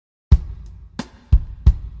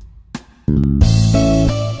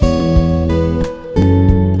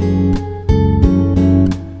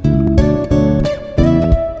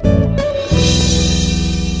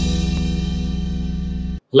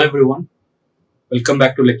Hello everyone, welcome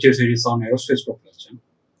back to lecture series on aerospace propulsion.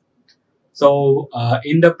 So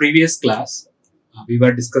in the previous class, we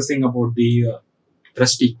were discussing about the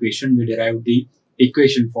thrust equation. We derived the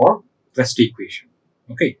equation for thrust equation.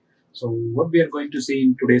 Okay, so what we are going to see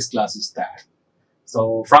in today's class is that.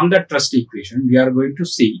 So from that thrust equation, we are going to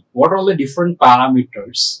see what are the different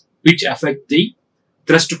parameters which affect the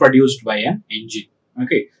thrust produced by an engine.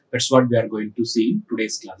 Okay, that's what we are going to see in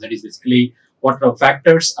today's class. That is basically what are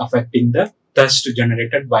factors affecting the thrust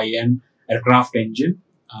generated by an aircraft engine.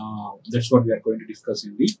 That's what we are going to discuss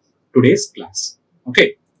in the today's class.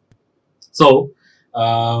 Okay, so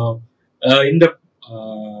in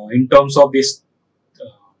terms of these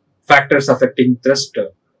factors affecting thrust,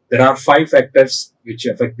 there are 5 factors which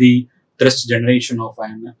affect the thrust generation of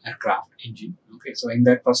an aircraft engine. Okay, so in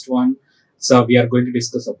that first one, so we are going to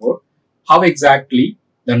discuss about how exactly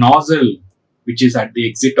the nozzle which is at the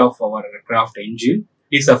exit of our aircraft engine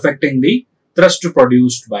is affecting the thrust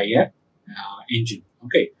produced by a engine.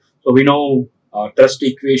 Okay, so we know thrust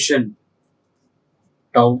equation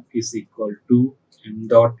tau is equal to m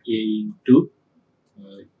dot a into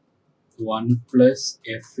 1 plus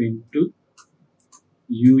f into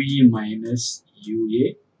ue minus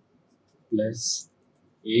ua plus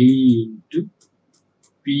a into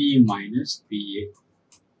p minus pa.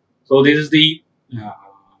 So this is the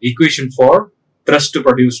equation for thrust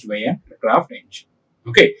produced by an aircraft engine.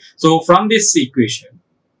 Okay, so from this equation,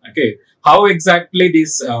 okay, how exactly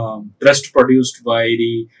this thrust produced by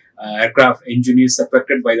the aircraft engine is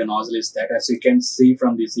affected by the nozzle is that, as you can see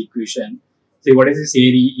from this equation, see what is this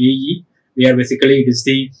AE? We are basically, it is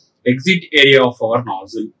the exit area of our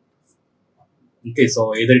nozzle. Okay,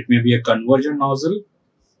 so either it may be a conversion nozzle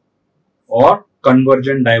or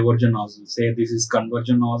convergent divergent nozzle. Say this is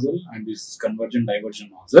convergent nozzle and this is convergent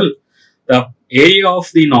divergent nozzle. The area of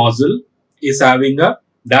the nozzle is having a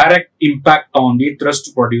direct impact on the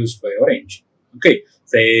thrust produced by your engine. Okay,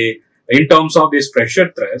 say in terms of this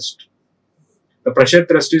pressure thrust, the pressure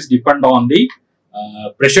thrust is depend on the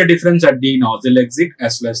pressure difference at the nozzle exit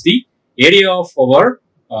as well as the area of our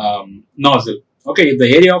nozzle. Okay, if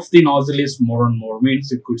the area of the nozzle is more and more,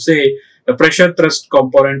 means it could say the pressure thrust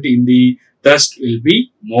component in the thrust will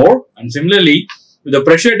be more, and similarly the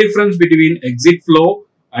pressure difference between exit flow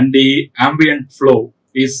and the ambient flow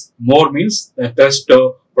is more, means the thrust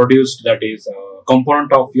produced, that is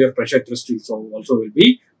component of your pressure thrust also will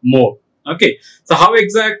be more. Okay, so how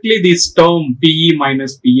exactly this term PE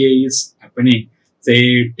minus PA is happening?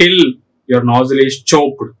 Say till your nozzle is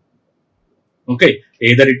choked. Okay,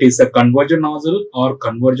 either it is a convergent nozzle or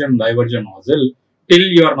convergent divergent nozzle. Till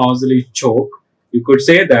your nozzle is choked, you could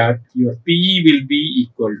say that your PE will be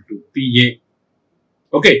equal to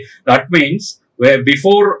PA. Okay, that means where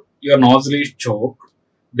before your nozzle is choked,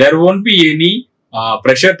 there won't be any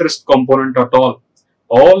pressure thrust component at all.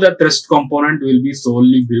 All the thrust component will be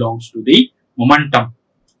solely belongs to the momentum.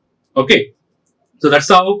 Okay, so that's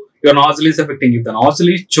how your nozzle is affecting. If the nozzle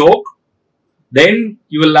is choked, then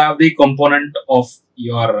you will have the component of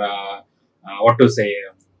your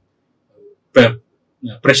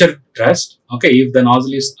pressure thrust. Okay, if the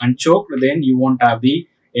nozzle is unchoked, then you won't have the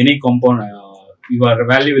any component. Your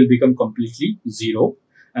value will become completely zero.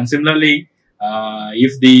 And similarly,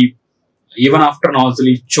 if the even after nozzle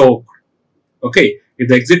is choked, okay, if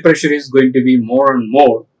the exit pressure is going to be more and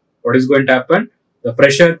more, what is going to happen? The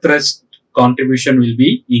pressure thrust contribution will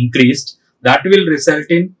be increased. That will result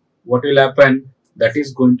in what will happen? That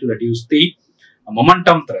is going to reduce the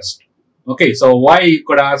momentum thrust. Okay, so why you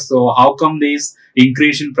could ask, so how come this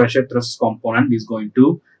increase in pressure thrust component is going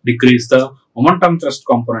to decrease the momentum thrust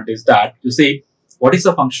component? Is that, you see, what is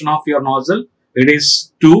the function of your nozzle? It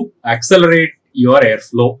is to accelerate your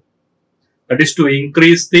airflow. That is to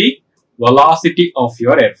increase the velocity of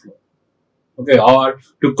your airflow. Okay, or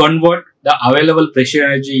to convert the available pressure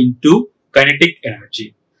energy into kinetic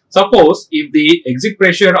energy. Suppose if the exit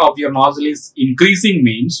pressure of your nozzle is increasing,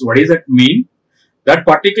 means what does that mean? That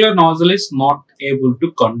particular nozzle is not able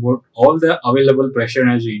to convert all the available pressure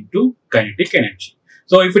energy into kinetic energy.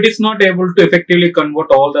 So if it is not able to effectively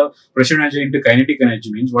convert all the pressure energy into kinetic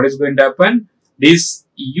energy, means what is going to happen? This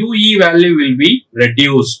UE value will be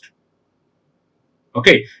reduced.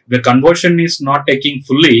 Okay, the conversion is not taking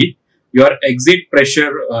fully, your exit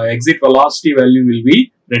pressure, exit velocity value will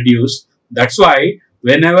be reduced. That's why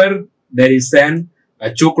whenever there is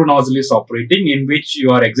a choked nozzle is operating, in which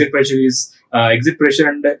your exit pressure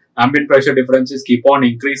and ambient pressure differences keep on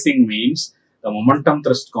increasing, means the momentum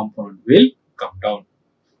thrust component will come down.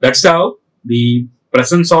 That's how the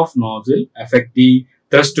presence of nozzle affect the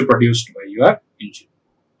thrust produced by your engine.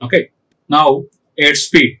 Okay, now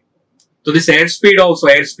airspeed. So this airspeed also,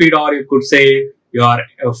 airspeed, or you could say your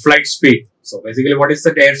flight speed. So basically what is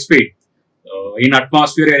that airspeed? In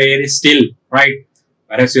atmosphere your air is still, right?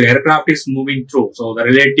 Whereas your aircraft is moving through. So the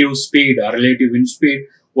relative speed or relative wind speed,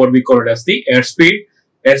 what we call it as the airspeed.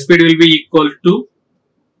 Airspeed will be equal to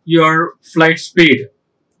your flight speed.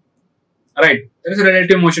 Right? There is a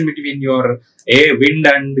relative motion between your air, wind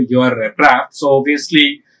and your aircraft. So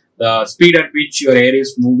obviously the speed at which your air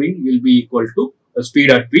is moving will be equal to the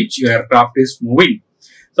speed at which your aircraft is moving.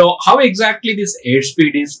 So how exactly this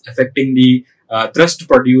airspeed is affecting the thrust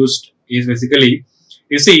produced is basically,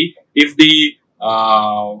 you see, if the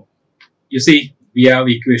we have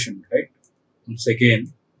equation, right? Once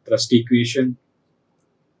again, thrust equation,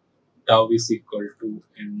 tau is equal to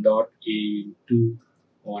m dot a into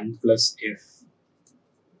 1 plus f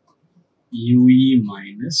ue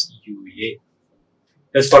minus ua.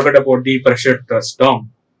 Let's forget about the pressure thrust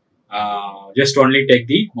term. Just only take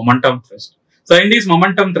the momentum thrust. So in this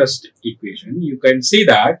momentum thrust equation, you can see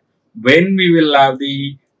that when we will have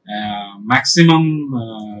the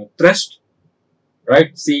maximum thrust,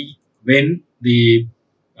 right? See, when the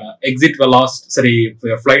exit velocity,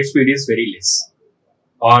 your flight speed is very less,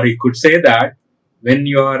 or you could say that when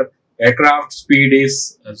your aircraft speed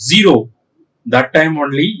is 0, that time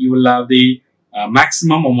only you will have the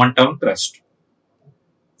maximum momentum thrust.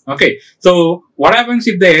 Okay, so what happens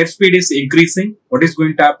if the airspeed is increasing? What is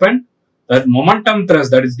going to happen? That momentum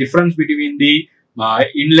thrust, that is difference between the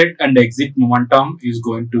inlet and exit momentum, is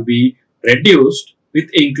going to be reduced with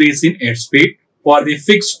increase in airspeed for the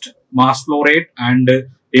fixed mass flow rate and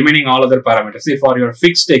remaining all other parameters. See, for your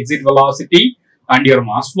fixed exit velocity and your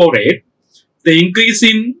mass flow rate, the increase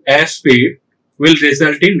in airspeed will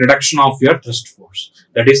result in reduction of your thrust force.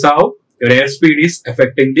 That is how your airspeed is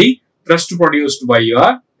affecting the thrust produced by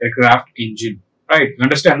your aircraft engine. Right? You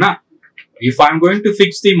understand now? If I am going to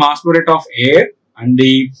fix the mass flow rate of air and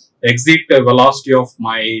the exit velocity of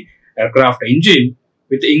my aircraft engine,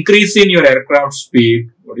 with increase in your aircraft speed,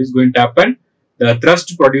 what is going to happen? The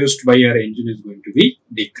thrust produced by your engine is going to be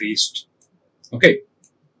decreased. Okay.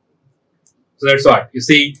 So that's what you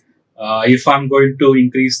see. If I'm going to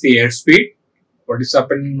increase the airspeed, what is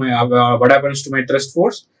happening? What happens to my thrust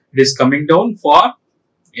force? It is coming down. For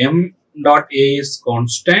m dot a is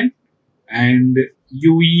constant and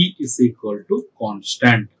ue is equal to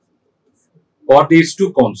constant. For these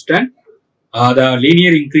two constant, the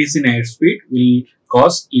linear increase in airspeed will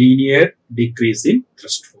cause linear decrease in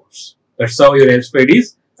thrust force. That's how your airspeed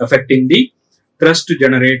is affecting the thrust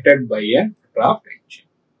generated by an aircraft engine.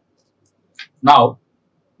 Now,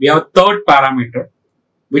 we have a third parameter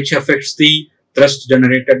which affects the thrust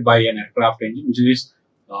generated by an aircraft engine, which is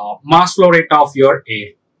mass flow rate of your air.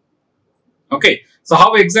 Okay, so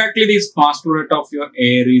how exactly this mass flow rate of your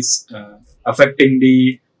air is affecting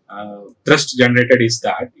the thrust generated is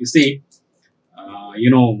that, you see,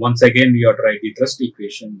 once again we have to write the thrust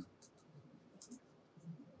equation.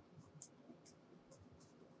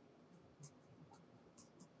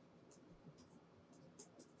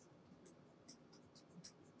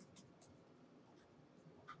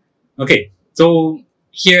 Okay, so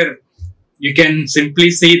here you can simply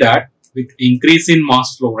see that with increase in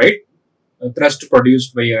mass flow rate, thrust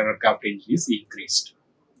produced by your aircraft engine is increased.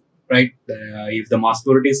 Right? If the mass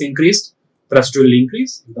flow rate is increased, thrust will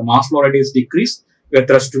increase. If the mass flow rate is decreased, your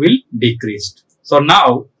thrust will decrease. So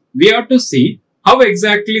now we have to see how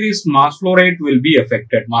exactly this mass flow rate will be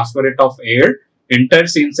affected. Mass flow rate of air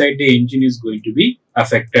enters inside the engine is going to be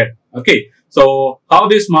affected. Okay. So how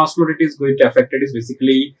this mass flow rate is going to affect it is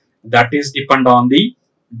basically that is depend on the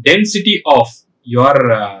density of your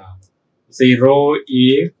say rho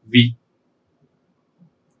a v.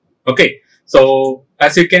 Okay. So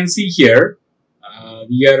as you can see here,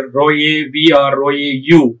 your rho a v or rho a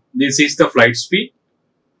u, this is the flight speed,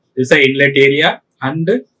 this is the inlet area and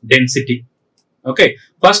density. Okay,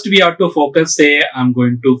 first we have to focus, say I'm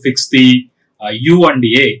going to fix the u and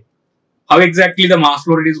a. How exactly the mass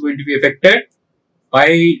flow rate is going to be affected?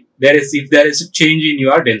 If there is a change in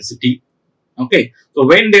your density. Okay, so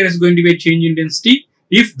when there is going to be a change in density,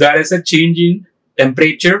 if there is a change in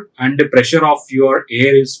temperature and the pressure of your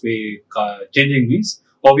air is changing, means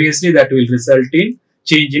obviously that will result in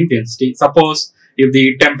change in density. Suppose if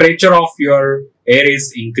the temperature of your air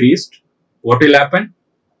is increased, what will happen?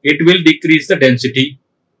 It will decrease the density.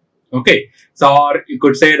 Okay, so or you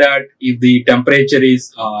could say that if the temperature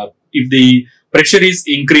is, if the pressure is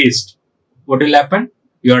increased, what will happen?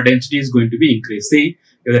 Your density is going to be increased. See,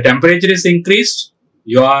 if the temperature is increased,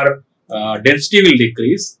 your density will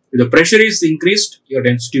decrease. If the pressure is increased, your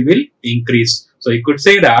density will increase. So you could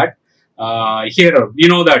say that here, you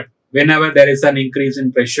know that whenever there is an increase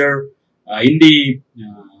in pressure, in the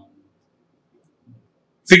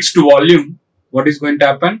fixed volume, what is going to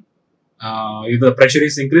happen? If the pressure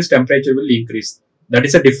is increased, temperature will increase. That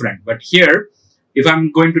is a different. But here, if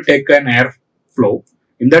I'm going to take an air flow,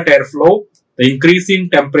 in that airflow, the increase in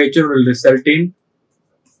temperature will result in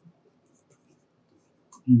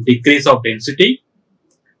decrease of density,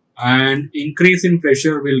 and increase in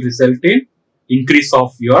pressure will result in increase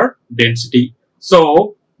of your density.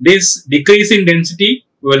 So this decrease in density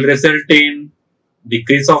will result in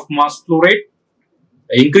decrease of mass flow rate.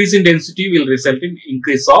 Increase in density will result in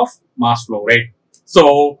increase of mass flow rate.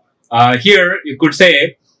 So here you could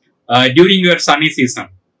say during your sunny season,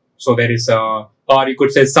 so there is a, or you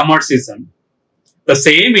could say summer season, the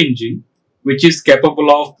same engine which is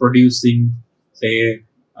capable of producing say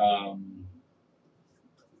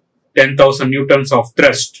 10,000 newtons of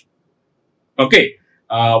thrust. Okay.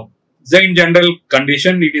 So in general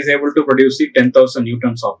condition, it is able to produce 10,000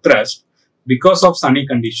 newtons of thrust. Because of sunny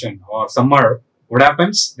condition or summer, what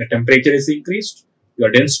happens? The temperature is increased,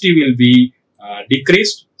 your density will be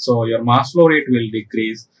decreased, so your mass flow rate will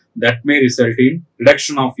decrease. That may result in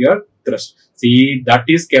reduction of your thrust. See, that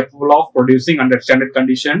is capable of producing under standard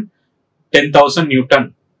condition 10,000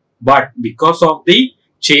 Newton. But because of the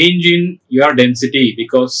change in your density,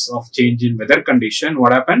 because of change in weather condition,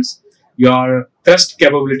 what happens? Your thrust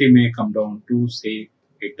capability may come down to say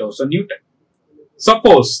 8,000 Newton.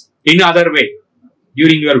 Suppose in other way,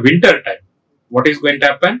 during your winter time, what is going to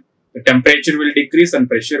happen? The temperature will decrease and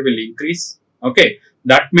pressure will increase. Okay,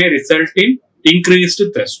 that may result in increased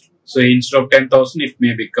thrust. So instead of 10,000, it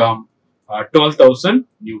may become 12,000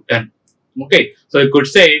 Newton. Okay, so you could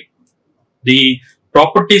say the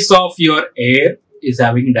properties of your air is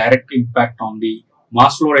having direct impact on the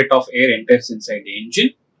mass flow rate of air enters inside the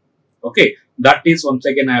engine. Okay, that is once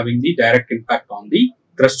again having the direct impact on the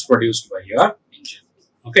thrust produced by your engine.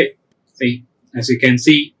 Okay, see, as you can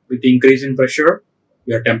see, with the increase in pressure,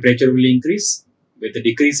 your temperature will increase. With the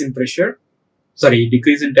decrease in pressure,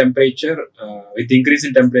 decrease in temperature, with increase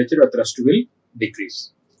in temperature, your thrust will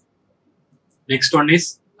decrease. Next one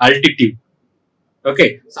is altitude.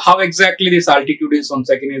 Okay, so how exactly this altitude is once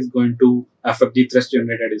again is going to affect the thrust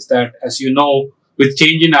generated is that, as you know, with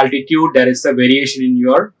change in altitude, there is a variation in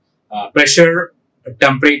your pressure,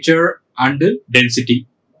 temperature and density,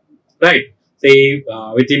 right? Say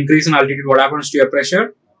with increase in altitude, what happens to your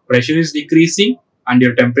pressure? Pressure is decreasing and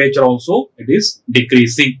your temperature also, it is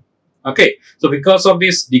decreasing. Okay, so because of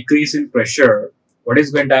this decrease in pressure, what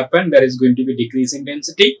is going to happen? There is going to be decrease in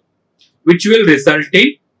density, which will result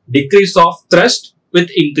in decrease of thrust with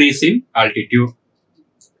increase in altitude.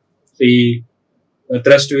 The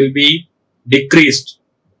thrust will be decreased,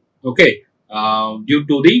 okay, due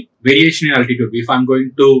to the variation in altitude. If I am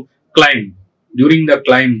going to climb, during the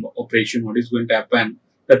climb operation, what is going to happen?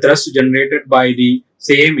 The thrust generated by the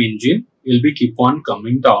same engine will be keep on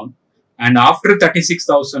coming down, and after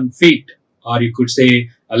 36,000 feet, or you could say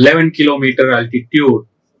 11 kilometer altitude,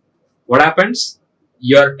 what happens?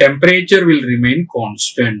 Your temperature will remain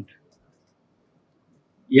constant.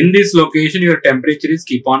 In this location, your temperature is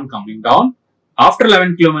keep on coming down. After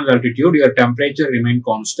 11 kilometer altitude, your temperature remain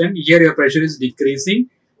constant. Here your pressure is decreasing.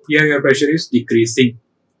 Here your pressure is decreasing.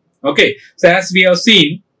 Okay. So as we have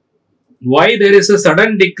seen, why there is a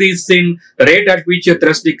sudden decrease in the rate at which your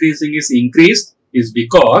thrust decreasing is increased is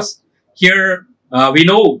because here we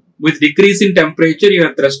know with decrease in temperature,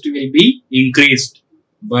 your thrust will be increased.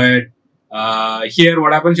 But here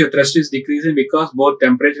what happens? Your thrust is decreasing because both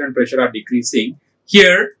temperature and pressure are decreasing.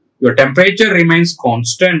 Here your temperature remains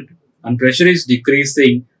constant and pressure is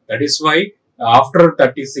decreasing. That is why after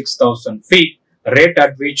 36,000 feet, the rate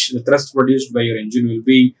at which the thrust produced by your engine will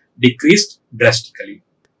be decreased drastically.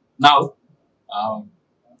 Now,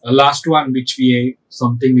 the last one, which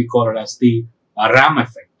something we call it as the ram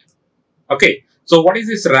effect. Okay, so what is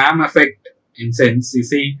this ram effect? In sense, you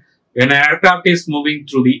see, when an aircraft is moving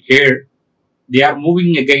through the air, they are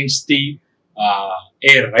moving against the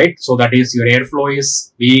air, right? So that is, your airflow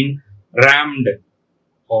is being rammed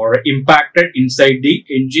or impacted inside the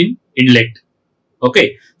engine inlet.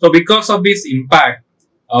 Okay, so because of this impact,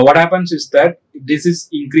 what happens is that this is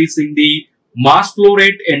increasing the mass flow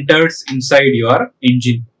rate enters inside your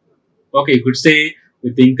engine. Okay, you could say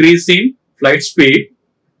with increase in flight speed,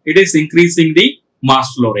 it is increasing the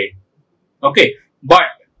mass flow rate. Okay, but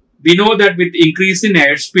we know that with increase in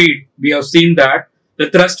airspeed, we have seen that the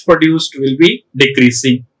thrust produced will be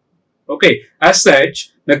decreasing. Okay, as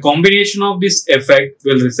such, the combination of this effect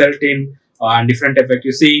will result in different effect.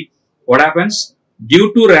 You see, what happens?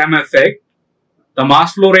 Due to ram effect, the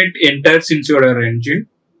mass flow rate enters into your engine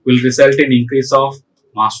will result in increase of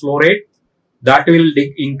mass flow rate. that will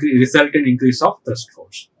result in increase of thrust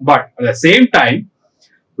force. But at the same time,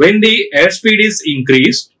 when the airspeed is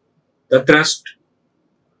increased, the thrust,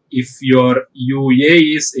 if your UA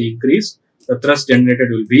is increased, the thrust generated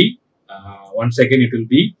will be, once again it will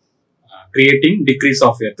be creating decrease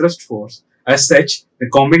of your thrust force. As such, the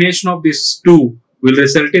combination of these two will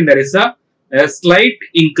result in there is a slight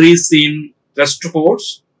increase in thrust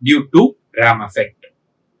force due to ram effect.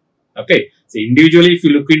 Okay, so individually if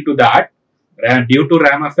you look into that, due to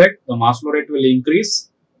ram effect, the mass flow rate will increase,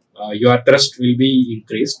 your thrust will be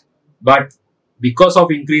increased, but because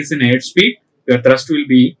of increase in airspeed, your thrust will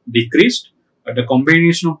be decreased. But the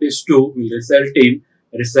combination of these two will result in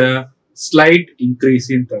there is a slight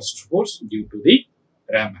increase in thrust force due to the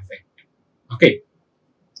ram effect. Okay,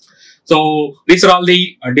 so these are all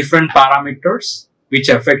the different parameters which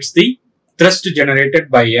affects the thrust generated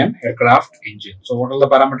by an aircraft engine. So what are the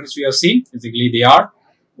parameters we have seen? Basically they are,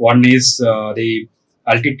 one is the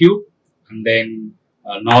altitude, and then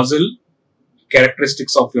nozzle,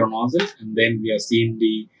 characteristics of your nozzle, and then we have seen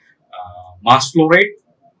the mass flow rate,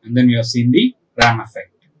 and then we have seen the ram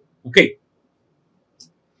effect. Okay.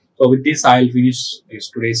 So with this, I'll finish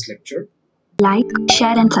today's lecture. Like,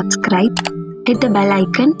 share and subscribe. Hit the bell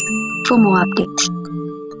icon for more updates.